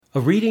A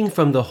reading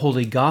from the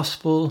Holy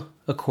Gospel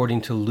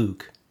according to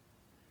Luke.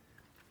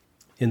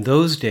 In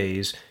those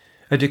days,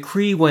 a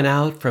decree went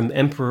out from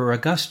Emperor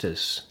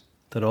Augustus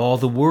that all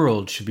the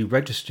world should be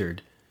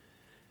registered.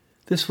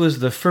 This was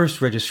the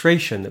first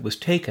registration that was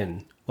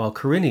taken while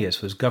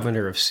Quirinius was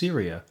governor of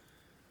Syria.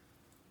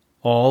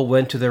 All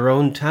went to their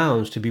own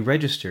towns to be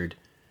registered.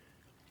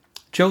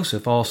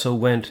 Joseph also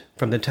went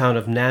from the town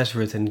of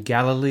Nazareth in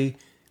Galilee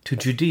to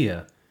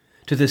Judea,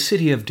 to the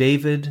city of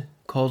David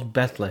called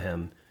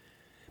Bethlehem,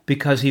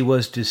 because he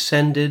was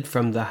descended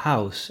from the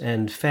house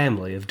and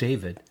family of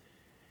David.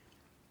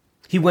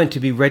 He went to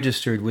be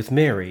registered with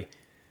Mary,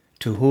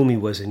 to whom he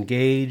was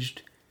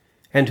engaged,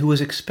 and who was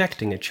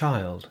expecting a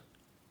child.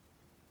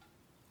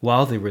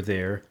 While they were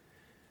there,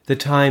 the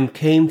time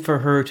came for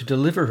her to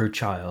deliver her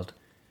child,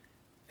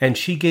 and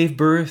she gave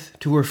birth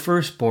to her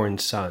firstborn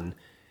son,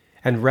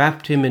 and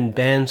wrapped him in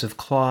bands of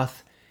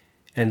cloth,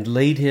 and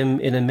laid him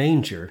in a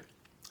manger,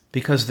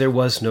 because there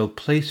was no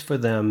place for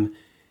them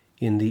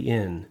in the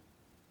inn.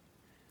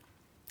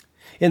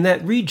 In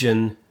that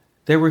region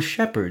there were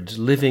shepherds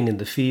living in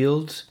the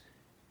fields,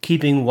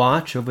 keeping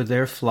watch over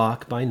their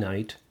flock by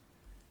night.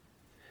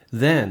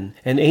 Then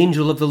an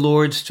angel of the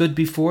Lord stood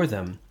before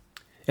them,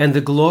 and the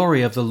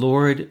glory of the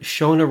Lord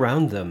shone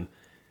around them,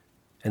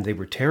 and they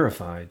were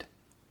terrified.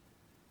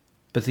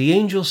 But the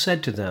angel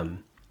said to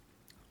them,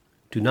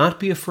 "Do not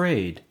be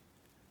afraid,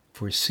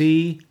 for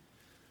see,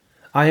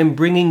 I am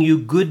bringing you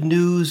good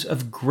news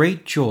of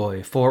great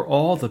joy for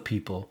all the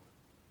people.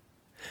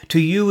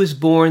 To you is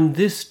born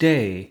this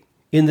day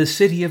in the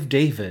city of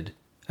David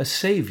a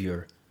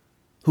Savior,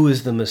 who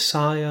is the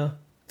Messiah,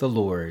 the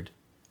Lord.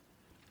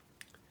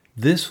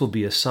 This will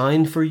be a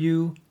sign for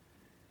you.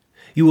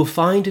 You will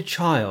find a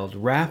child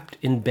wrapped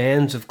in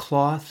bands of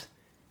cloth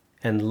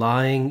and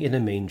lying in a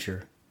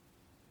manger."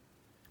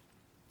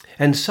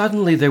 And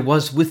suddenly there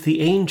was with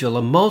the angel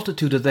a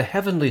multitude of the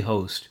heavenly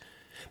host,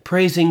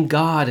 praising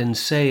God and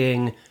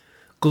saying,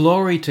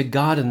 "Glory to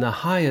God in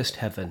the highest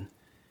heaven,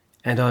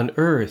 and on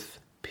earth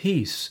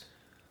peace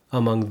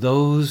among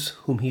those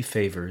whom he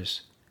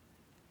favors."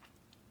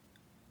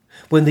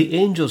 When the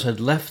angels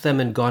had left them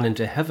and gone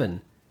into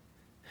heaven,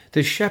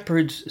 the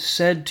shepherds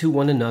said to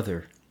one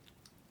another,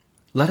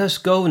 "Let us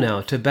go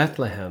now to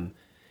Bethlehem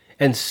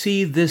and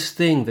see this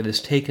thing that has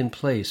taken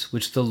place,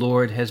 which the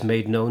Lord has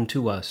made known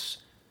to us."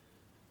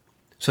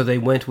 So they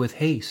went with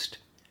haste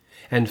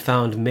and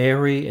found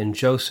Mary and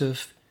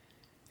Joseph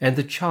and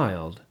the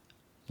child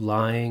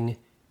lying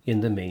in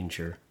the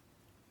manger.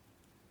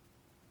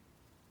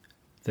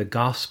 The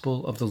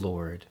Gospel of the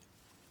Lord.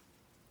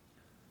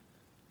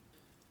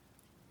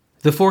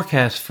 The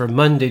forecast for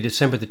Monday,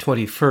 December the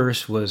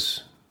 21st,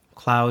 was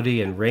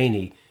cloudy and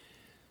rainy.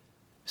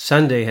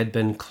 Sunday had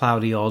been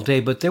cloudy all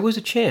day, but there was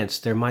a chance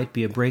there might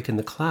be a break in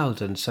the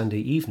clouds on Sunday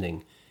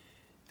evening,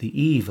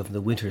 the eve of the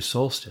winter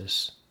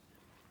solstice.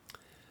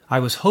 I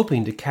was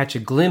hoping to catch a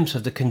glimpse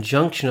of the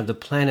conjunction of the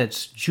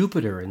planets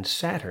Jupiter and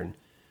Saturn.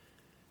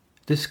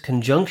 This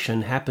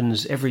conjunction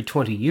happens every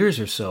 20 years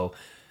or so,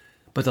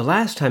 but the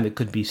last time it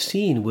could be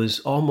seen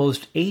was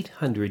almost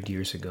 800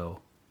 years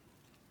ago.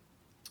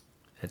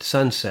 At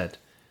sunset,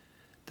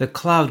 the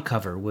cloud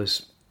cover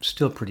was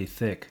still pretty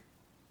thick.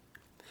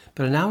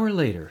 But an hour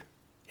later,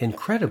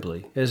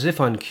 incredibly, as if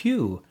on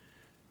cue,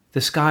 the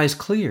skies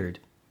cleared,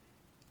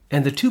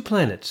 and the two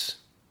planets,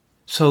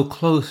 so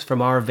close from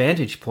our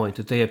vantage point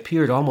that they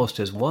appeared almost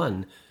as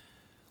one,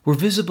 were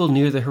visible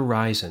near the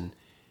horizon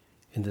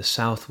in the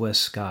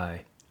southwest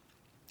sky.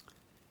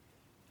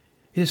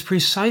 It is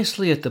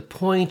precisely at the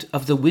point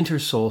of the winter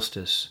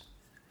solstice,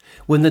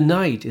 when the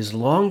night is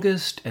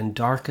longest and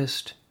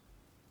darkest,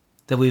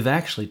 that we've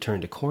actually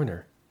turned a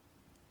corner.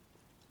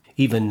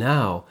 Even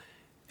now,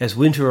 as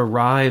winter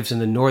arrives in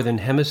the northern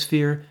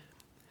hemisphere,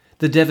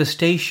 the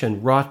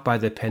devastation wrought by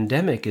the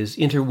pandemic is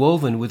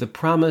interwoven with the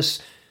promise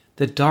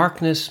that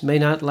darkness may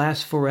not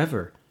last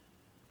forever.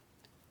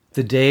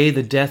 The day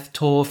the death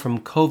toll from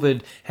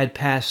COVID had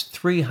passed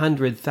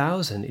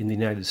 300,000 in the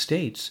United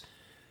States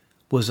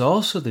was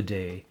also the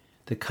day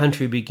the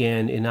country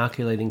began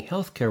inoculating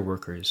healthcare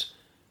workers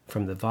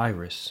from the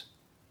virus.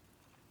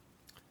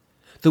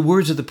 The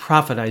words of the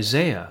prophet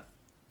Isaiah,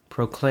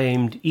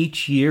 proclaimed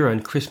each year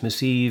on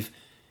Christmas Eve,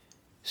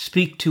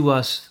 speak to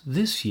us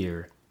this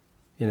year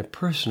in a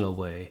personal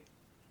way.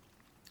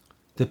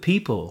 The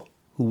people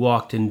who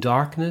walked in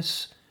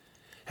darkness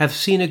have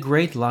seen a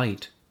great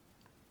light.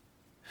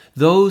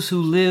 Those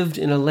who lived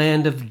in a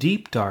land of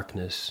deep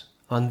darkness,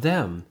 on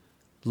them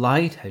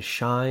light has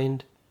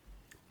shined.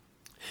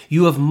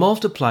 You have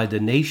multiplied the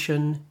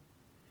nation.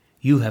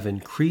 You have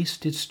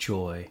increased its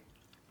joy.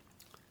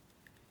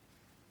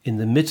 In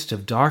the midst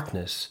of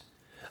darkness,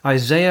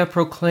 Isaiah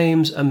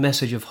proclaims a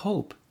message of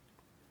hope,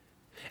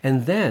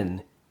 and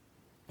then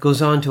goes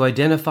on to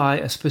identify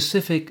a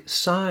specific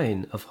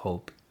sign of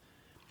hope.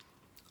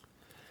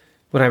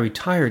 When I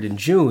retired in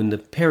June, the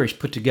parish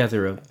put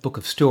together a book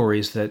of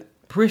stories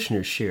that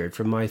parishioners shared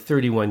from my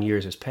 31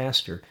 years as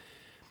pastor.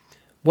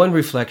 One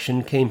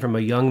reflection came from a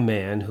young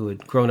man who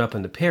had grown up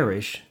in the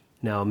parish,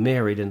 now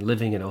married and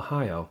living in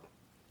Ohio.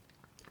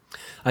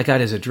 I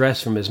got his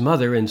address from his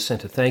mother and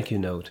sent a thank you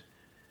note.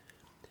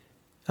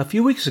 A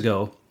few weeks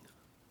ago,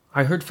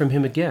 I heard from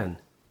him again.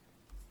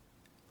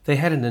 They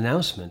had an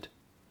announcement.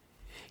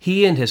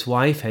 He and his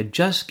wife had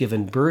just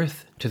given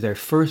birth to their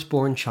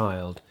firstborn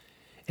child,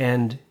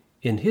 and,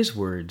 in his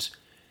words,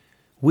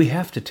 "We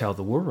have to tell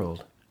the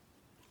world."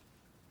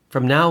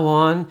 From now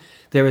on,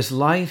 there is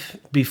life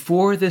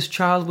before this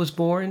child was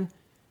born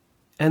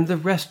and the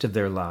rest of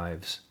their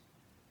lives.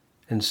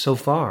 And so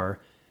far,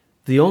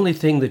 the only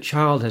thing the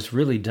child has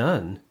really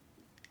done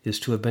is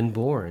to have been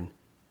born.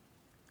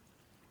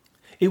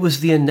 It was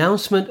the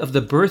announcement of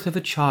the birth of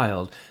a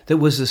child that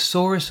was the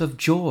source of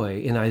joy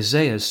in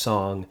Isaiah's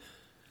song.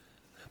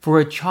 For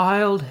a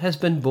child has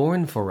been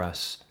born for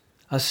us,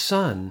 a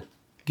son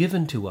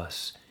given to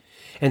us,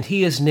 and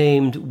he is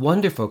named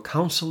Wonderful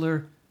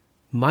Counselor,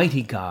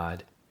 Mighty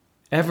God,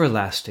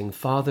 Everlasting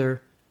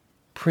Father,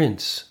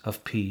 Prince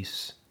of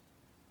Peace.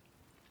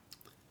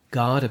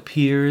 God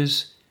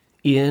appears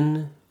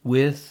in,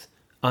 with,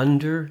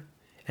 under,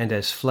 and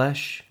as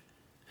flesh,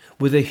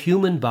 with a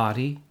human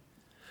body,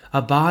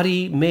 a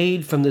body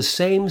made from the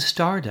same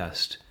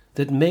stardust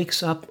that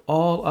makes up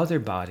all other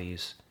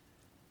bodies.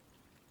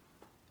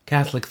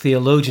 Catholic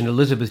theologian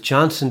Elizabeth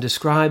Johnson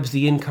describes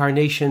the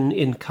Incarnation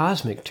in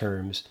cosmic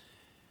terms.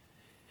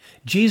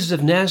 Jesus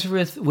of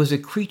Nazareth was a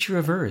creature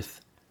of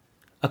earth,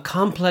 a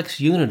complex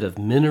unit of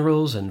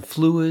minerals and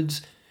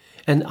fluids,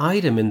 an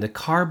item in the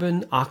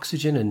carbon,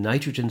 oxygen, and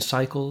nitrogen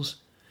cycles,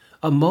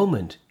 a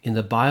moment in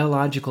the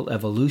biological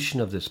evolution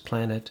of this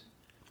planet.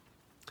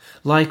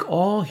 Like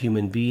all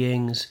human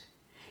beings,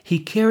 he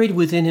carried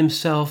within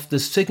himself the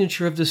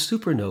signature of the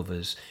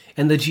supernovas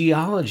and the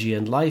geology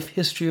and life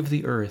history of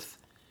the earth.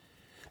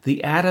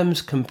 The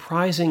atoms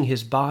comprising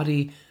his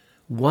body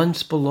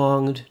once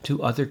belonged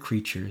to other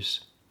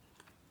creatures.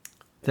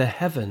 The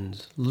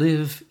heavens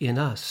live in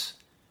us,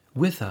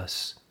 with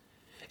us,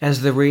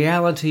 as the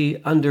reality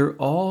under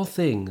all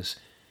things,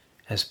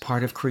 as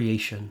part of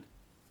creation.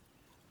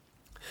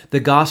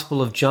 The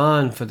Gospel of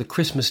John for the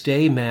Christmas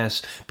Day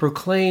Mass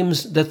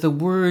proclaims that the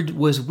Word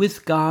was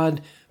with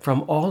God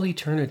from all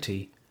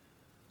eternity.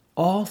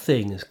 All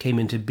things came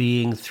into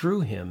being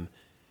through him,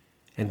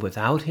 and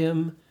without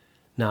him,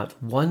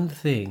 not one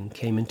thing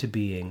came into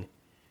being.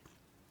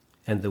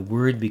 And the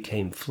Word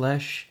became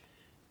flesh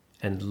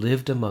and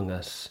lived among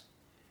us.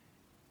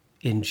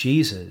 In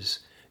Jesus,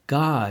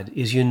 God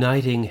is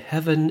uniting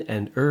heaven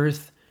and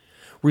earth,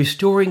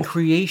 restoring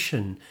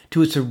creation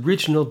to its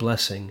original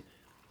blessing.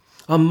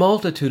 A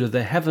multitude of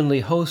the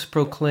heavenly hosts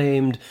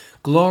proclaimed,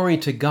 "Glory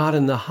to God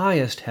in the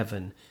highest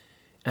heaven,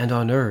 and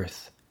on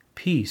earth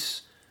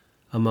peace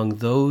among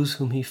those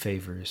whom he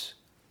favors."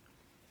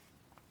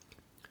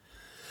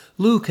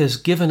 Luke has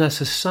given us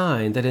a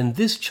sign that in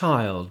this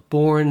child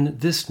born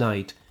this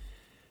night,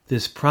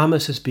 this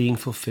promise is being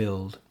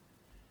fulfilled.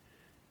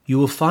 You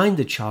will find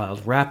the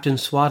child wrapped in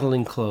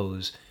swaddling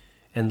clothes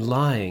and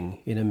lying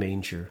in a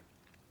manger.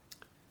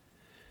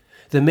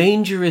 The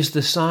manger is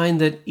the sign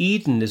that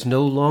Eden is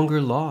no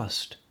longer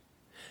lost.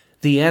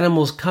 The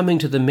animals coming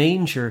to the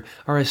manger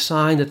are a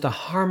sign that the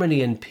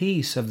harmony and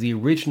peace of the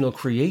original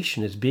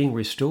creation is being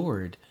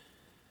restored.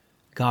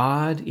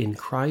 God in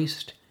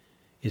Christ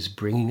is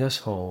bringing us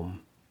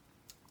home.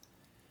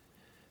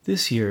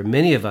 This year,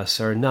 many of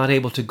us are not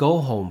able to go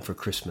home for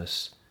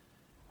Christmas.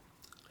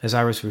 As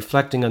I was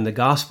reflecting on the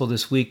gospel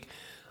this week,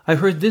 I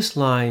heard this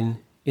line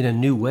in a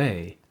new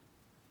way.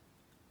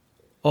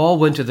 All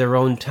went to their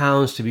own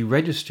towns to be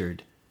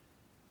registered.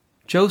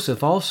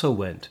 Joseph also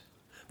went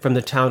from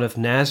the town of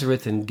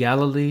Nazareth in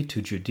Galilee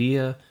to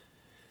Judea,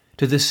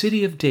 to the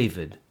city of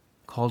David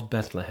called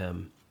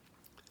Bethlehem.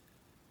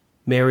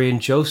 Mary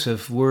and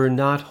Joseph were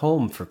not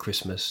home for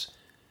Christmas.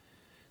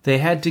 They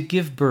had to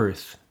give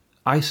birth,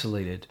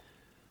 isolated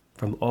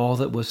from all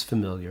that was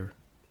familiar.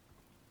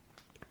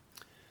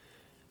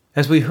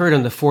 As we heard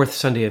on the fourth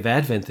Sunday of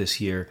Advent this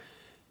year,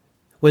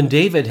 when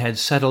David had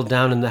settled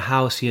down in the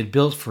house he had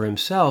built for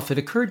himself, it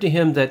occurred to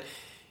him that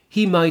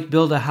he might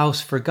build a house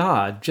for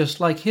God just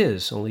like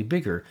his, only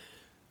bigger,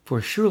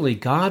 for surely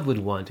God would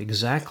want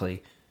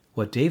exactly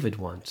what David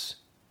wants.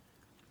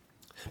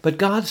 But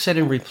God said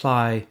in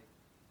reply,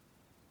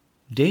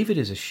 "David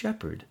is a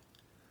shepherd.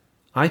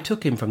 I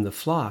took him from the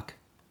flock.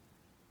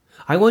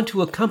 I want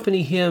to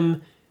accompany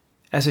him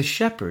as a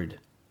shepherd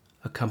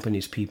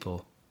accompanies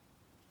people.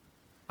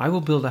 I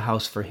will build a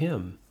house for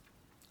him."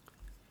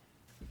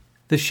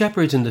 The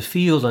shepherds in the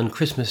field on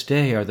Christmas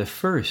Day are the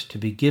first to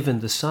be given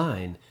the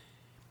sign.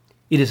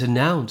 It is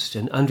announced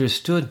and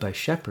understood by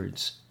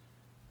shepherds.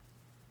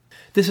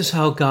 This is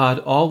how God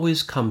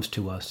always comes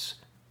to us,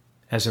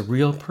 as a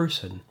real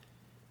person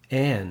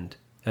and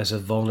as a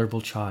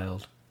vulnerable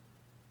child.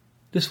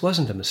 This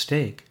wasn't a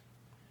mistake.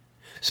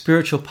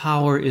 Spiritual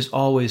power is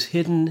always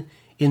hidden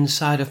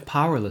inside of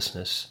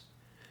powerlessness,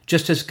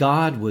 just as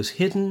God was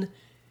hidden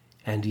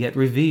and yet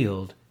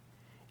revealed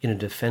in a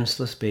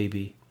defenseless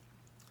baby.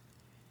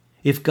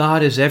 If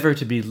God is ever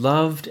to be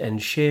loved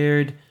and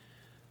shared,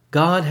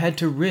 God had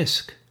to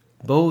risk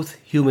both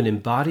human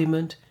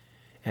embodiment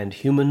and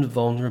human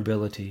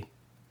vulnerability.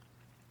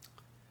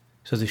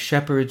 So the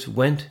shepherds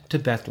went to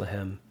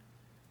Bethlehem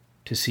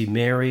to see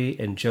Mary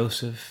and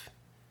Joseph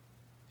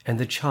and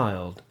the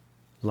child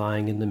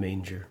lying in the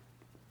manger.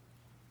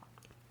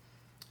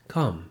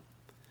 Come,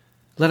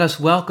 let us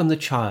welcome the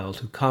child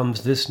who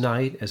comes this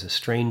night as a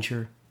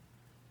stranger.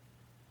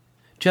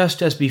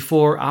 Just as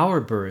before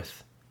our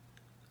birth,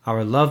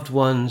 our loved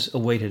ones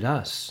awaited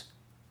us,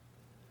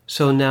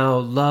 so now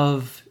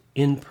love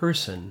in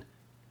person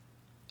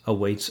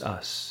awaits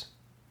us.